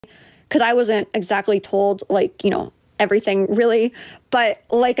because I wasn't exactly told, like, everything really. But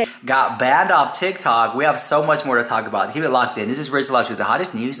like I got banned off TikTok. We have so much more to talk about. Keep it locked in. This is Rich Lux with the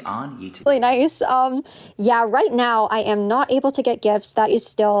hottest news on YouTube. Really nice. Yeah, right now I am not able to get gifts. That is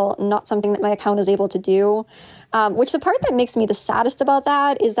still not something that my account is able to do. Which the part that makes me the saddest about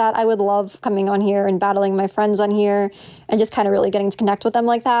that is that I would love coming on here and battling my friends on here and just kind of really getting to connect with them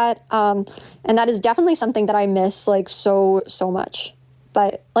like that. And that is definitely something that I miss like so much.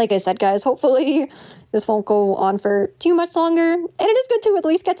 But like I said, guys, hopefully this won't go on for too much longer. And it is good to at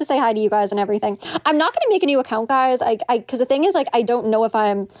least get to say hi to you guys and everything. I'm not going to make a new account, guys. Because the thing is, like, I don't know if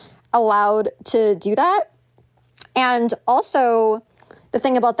I'm allowed to do that. And also, the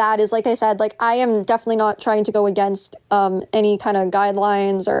thing about that is, like I said, like, I am definitely not trying to go against any kind of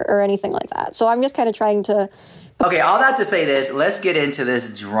guidelines or anything like that. So I'm just kind of trying to... Okay, all that to say this, let's get into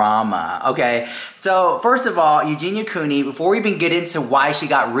this drama, okay? So, first of all, Eugenia Cooney, before we even get into why she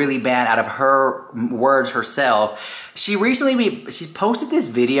got really banned out of her words herself, she posted this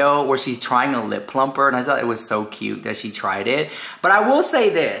video where she's trying a lip plumper, and I thought it was so cute that she tried it. But I will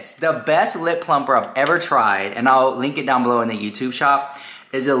say this, the best lip plumper I've ever tried, and I'll link it down below in the YouTube shop,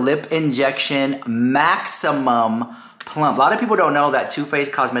 is a lip injection maximum plump. A lot of people don't know that Too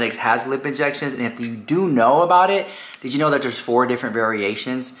Faced Cosmetics has lip injections, and if you do know about it, did you know that there's 4 different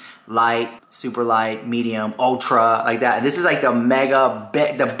variations? Light, super light, medium, ultra, like that. This is like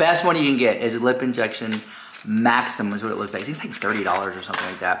the best one you can get is a lip injection maximum is what it looks like. It's like $30 or something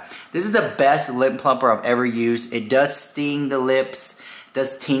like that. This is the best lip plumper I've ever used. It does sting the lips,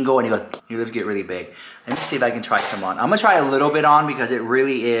 does tingle, and your lips get really big. Let me see if I can try some on. I'm gonna try a little bit on because it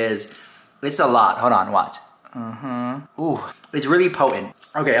really is, it's a lot. Hold on, watch. Ooh, it's really potent.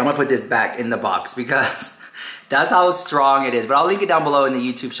 Okay, I'm gonna put this back in the box because that's how strong it is. But I'll link it down below in the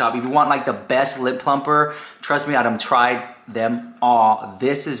YouTube shop. If you want like the best lip plumper, trust me, I've tried them all.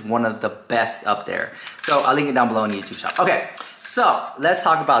 This is one of the best up there. So I'll link it down below in the YouTube shop. Okay, so let's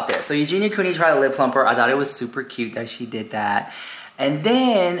talk about this. So Eugenia Cooney tried a lip plumper. I thought it was super cute that she did that. And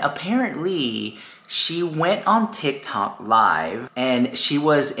then apparently she went on TikTok live and she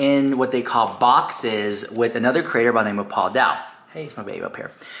was in what they call boxes with another creator by the name of Paul Dow. Hey, it's my baby up here.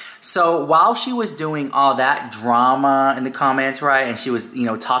 So while she was doing all that drama in the comments, right, and she was,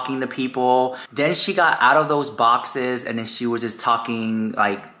 talking to people, then she got out of those boxes and then she was just talking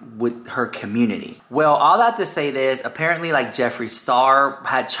like with her community. Well, all that to say this, apparently like Jeffree Star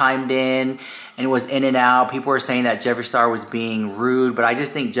had chimed in and was in and out. People were saying that Jeffree Star was being rude, but I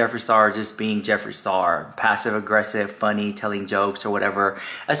just think Jeffree Star is just being Jeffree Star. Passive aggressive, funny, telling jokes or whatever.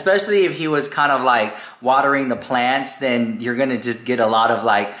 Especially if he was kind of like watering the plants, then you're gonna just get a lot of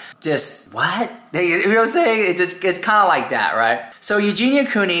like, just what? You know what I'm saying? It's kind of like that, right? So Eugenia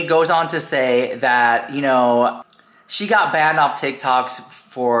Cooney goes on to say that, she got banned off TikToks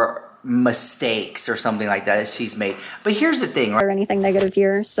for mistakes or something like that she's made. But here's the thing, right? Or anything negative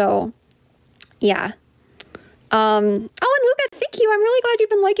here, so yeah. Oh, and Luca, thank you. I'm really glad you've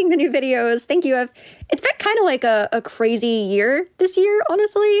been liking the new videos. Thank you. It's been kind of like a crazy year this year,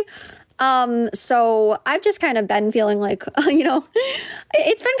 honestly. So I've just kind of been feeling like,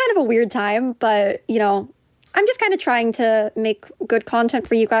 it's been kind of a weird time, but, I'm just kind of trying to make good content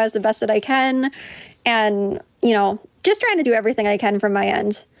for you guys the best that I can. And, just trying to do everything I can from my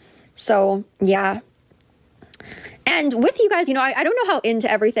end. So, yeah. And with you guys, I don't know how into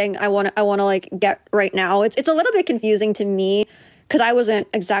everything I want to like get right now. It's a little bit confusing to me because I wasn't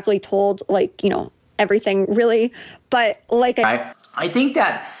exactly told like, everything really. But like I think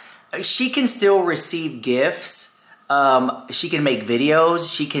that she can still receive gifts. She can make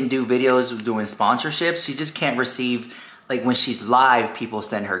videos. She can do videos doing sponsorships. She just can't receive, like when she's live, people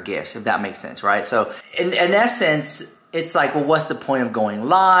send her gifts, if that makes sense, right? So in essence, it's like, well, what's the point of going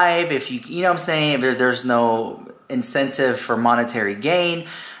live if you know what I'm saying? If there's no incentive for monetary gain,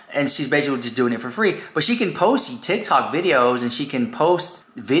 and she's basically just doing it for free. But she can post TikTok videos and she can post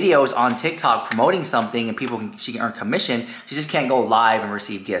videos on TikTok promoting something and she can earn commission. She just can't go live and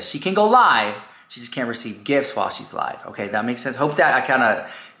receive gifts. She can go live, she just can't receive gifts while she's live. Okay, that makes sense? Hope that I kind of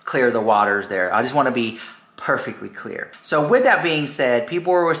clear the waters there. I just want to be perfectly clear. So with that being said,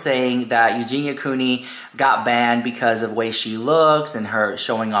 people were saying that Eugenia Cooney got banned because of the way she looks and her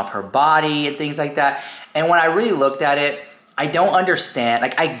showing off her body and things like that. And when I really looked at it, I don't understand.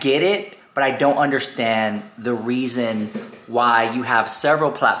 Like, I get it, but I don't understand the reason why you have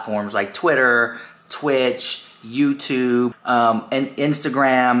several platforms like Twitter, Twitch, YouTube, and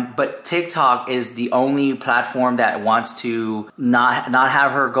Instagram, but TikTok is the only platform that wants to not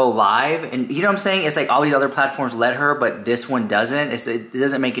have her go live. And you know what I'm saying? It's like all these other platforms let her, but this one doesn't. It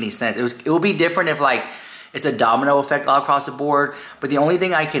doesn't make any sense. It will be different if like it's a domino effect all across the board. But the only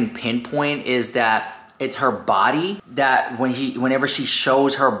thing I can pinpoint is that it's her body, that whenever she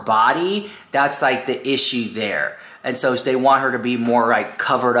shows her body, that's like the issue there. And so they want her to be more like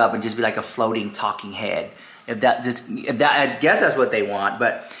covered up and just be like a floating talking head. I guess that's what they want,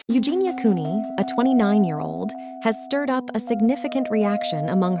 but. Eugenia Cooney, a 29-year-old, has stirred up a significant reaction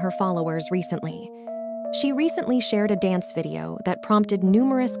among her followers recently. She recently shared a dance video that prompted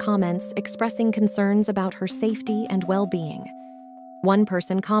numerous comments expressing concerns about her safety and well-being. One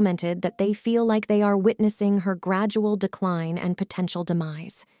person commented that they feel like they are witnessing her gradual decline and potential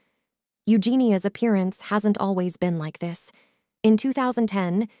demise. Eugenia's appearance hasn't always been like this. In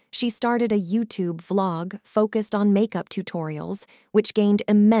 2010, she started a YouTube vlog focused on makeup tutorials, which gained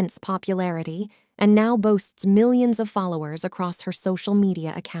immense popularity and now boasts millions of followers across her social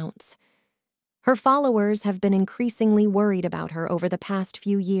media accounts. Her followers have been increasingly worried about her over the past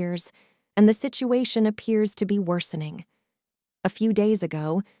few years, and the situation appears to be worsening. A few days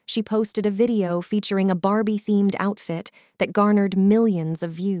ago, she posted a video featuring a Barbie-themed outfit that garnered millions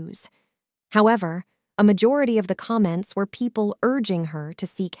of views. However, a majority of the comments were people urging her to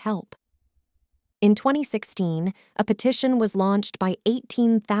seek help. In 2016, a petition was launched by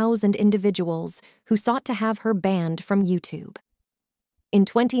 18,000 individuals who sought to have her banned from YouTube. In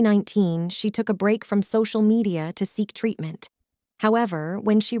 2019, she took a break from social media to seek treatment. However,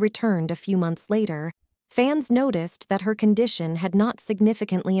 when she returned a few months later, fans noticed that her condition had not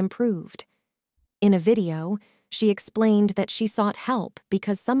significantly improved. In a video, she explained that she sought help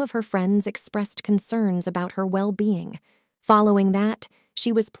because some of her friends expressed concerns about her well-being. Following that,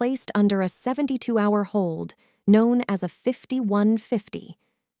 she was placed under a 72-hour hold, known as a 5150.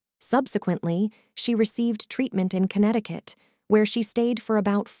 Subsequently, she received treatment in Connecticut, where she stayed for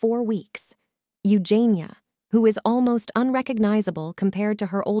about 4 weeks. Eugenia, who is almost unrecognizable compared to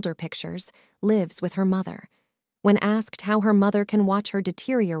her older pictures, lives with her mother. When asked how her mother can watch her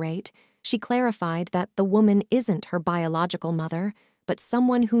deteriorate, she clarified that the woman isn't her biological mother, but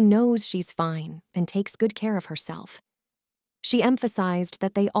someone who knows she's fine and takes good care of herself. She emphasized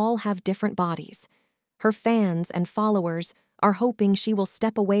that they all have different bodies. Her fans and followers are hoping she will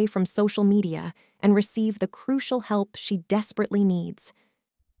step away from social media and receive the crucial help she desperately needs.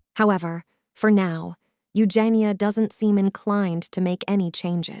 However, for now, Eugenia doesn't seem inclined to make any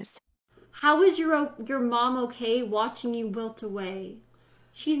changes. How is your mom okay watching you wilt away?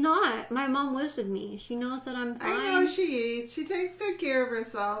 She's not. My mom lives with me. She knows that I'm fine. I know she eats. She takes good care of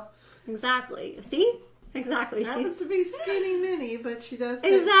herself. Exactly. See? Exactly. Happens to be skinny mini, but she does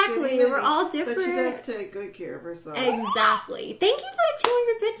take exactly. We're all different. But she does take good care of herself. Exactly. Thank you for the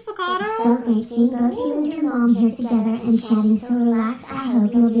 200 bits, Picado. It's so great seeing both you and your mom here together and chatting so relaxed. I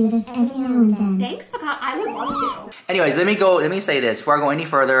hope you'll do this every now and then. Thanks, Picado. I would love to. Anyways, let me say this. Before I go any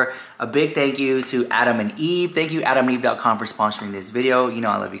further, a big thank you to Adam and Eve. Thank you, AdamandEve.com, for sponsoring this video. You know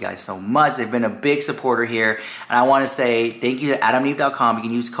I love you guys so much. They've been a big supporter here. And I want to say thank you to AdamandEve.com. You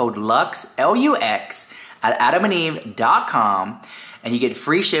can use code LUX, L-U-X, at AdamandEve.com, and you get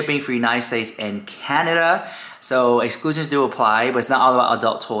free shipping for the United States and Canada. So exclusions do apply, but it's not all about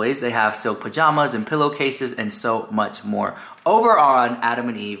adult toys. They have silk pajamas and pillowcases and so much more over on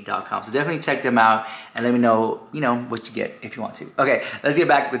AdamandEve.com. So definitely check them out and let me know, what you get if you want to. Okay, let's get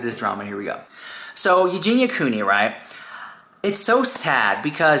back with this drama. Here we go. So Eugenia Cooney, right? It's so sad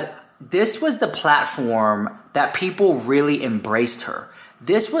because this was the platform that people really embraced her.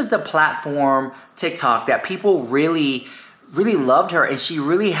 This was the platform, TikTok, that people really loved her, and she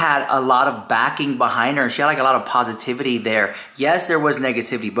really had a lot of backing behind her. She had like a lot of positivity there. Yes, there was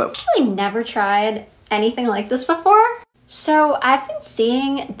negativity, but I've actually never tried anything like this before. So I've been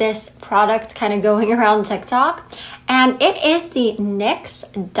seeing this product kind of going around TikTok, and it is the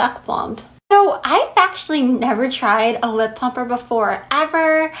NYX Duck Plump. So I've actually never tried a lip pumper before,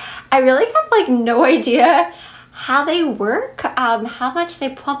 ever. I really have like no idea how they work, how much they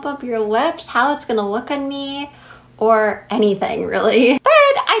plump up your lips, how it's gonna look on me, or anything really. But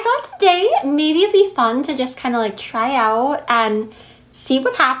I thought today maybe it'd be fun to just kind of like try out and see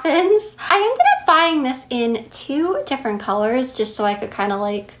what happens. I ended up buying this in 2 different colors just so I could kind of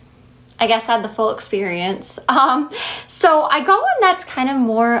like, I guess, have the full experience. So I got one that's kind of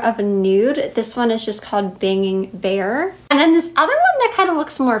more of a nude. This one is just called Banging Bear. And then this other one that kind of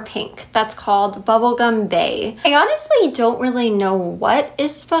looks more pink, that's called Bubblegum Bay. I honestly don't really know what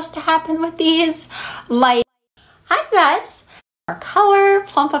is supposed to happen with these. Like, hi guys. color,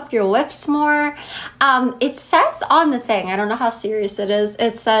 plump up your lips more. It says on the thing, I don't know how serious it is,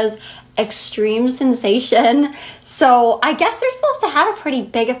 it says extreme sensation. So I guess they're supposed to have a pretty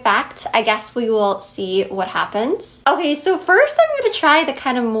big effect. I guess we will see what happens. Okay, so first I'm going to try the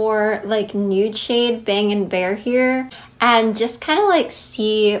kind of more like nude shade Bang & Bear here and just kind of like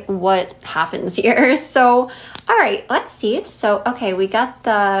see what happens here. So all right, let's see. So, okay, we got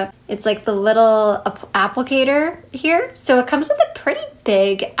it's like the little applicator here. So it comes with a pretty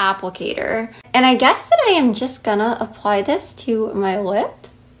big applicator. And I guess that I am just gonna apply this to my lip.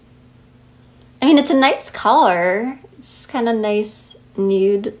 I mean, it's a nice color. It's just kind of nice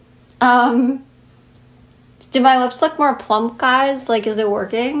nude. Do my lips look more plump, guys? Like, is it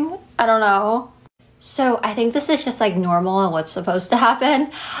working? I don't know. So I think this is just like normal and what's supposed to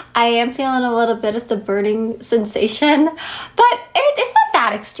happen. I am feeling a little bit of the burning sensation, but it's not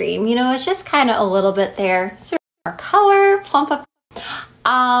that extreme. You know, it's just kind of a little bit there. Sort of more color, plump up.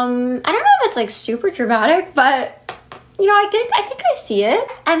 I don't know if it's like super dramatic, but you know, I think I see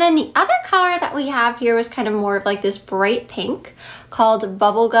it. And then the other color that we have here was kind of more of like this bright pink called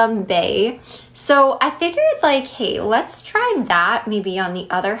Bubblegum Bay. So I figured like, hey, let's try that maybe on the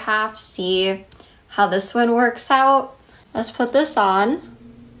other half, see how this one works out. Let's put this on.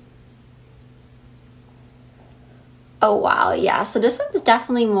 Oh wow, yeah, so this one's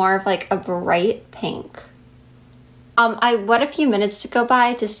definitely more of like a bright pink. I wait a few minutes to go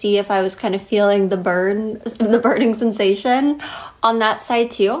by to see if I was kind of feeling the burning sensation on that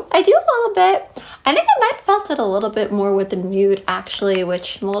side too. I do a little bit. I think I might have felt it a little bit more with the nude actually,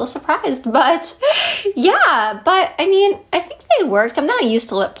 which I'm a little surprised, but yeah, but I mean, I think they worked. I'm not used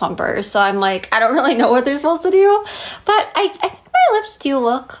to lip plumpers, so I'm like, I don't really know what they're supposed to do, but I think my lips do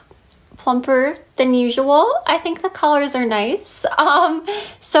look plumper than usual. I think the colors are nice.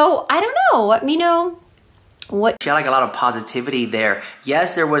 So I don't know, let me know. She had like a lot of positivity there.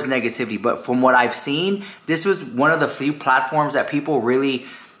 Yes, there was negativity, but from what I've seen, this was one of the few platforms that people really,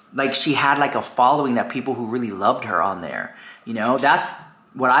 like she had like a following that people who really loved her on there. You know, that's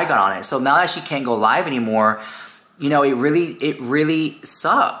what I got on it. So now that she can't go live anymore, you know, it really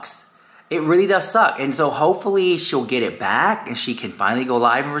sucks. It really does suck. And so hopefully she'll get it back and she can finally go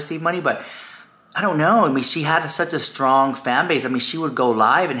live and receive money. But I don't know. I mean, she had such a strong fan base. I mean, she would go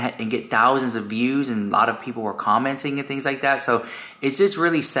live and get thousands of views, and a lot of people were commenting and things like that. So it's just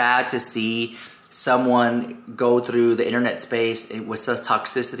really sad to see someone go through the internet space with such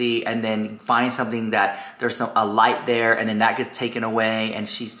toxicity and then find something that there's a light there, and then that gets taken away, and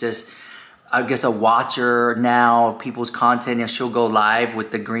she's just, I guess, a watcher now of people's content, and she'll go live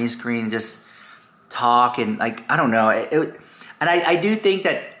with the green screen and just talk, and like, I don't know. And I do think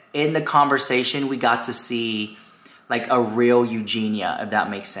that in the conversation, we got to see like a real Eugenia, if that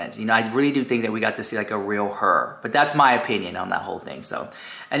makes sense. You know, I really do think that we got to see like a real her. But that's my opinion on that whole thing. So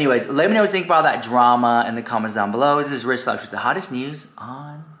anyways, let me know what you think about that drama in the comments down below. This is Rich Lux with the hottest news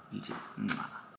on YouTube.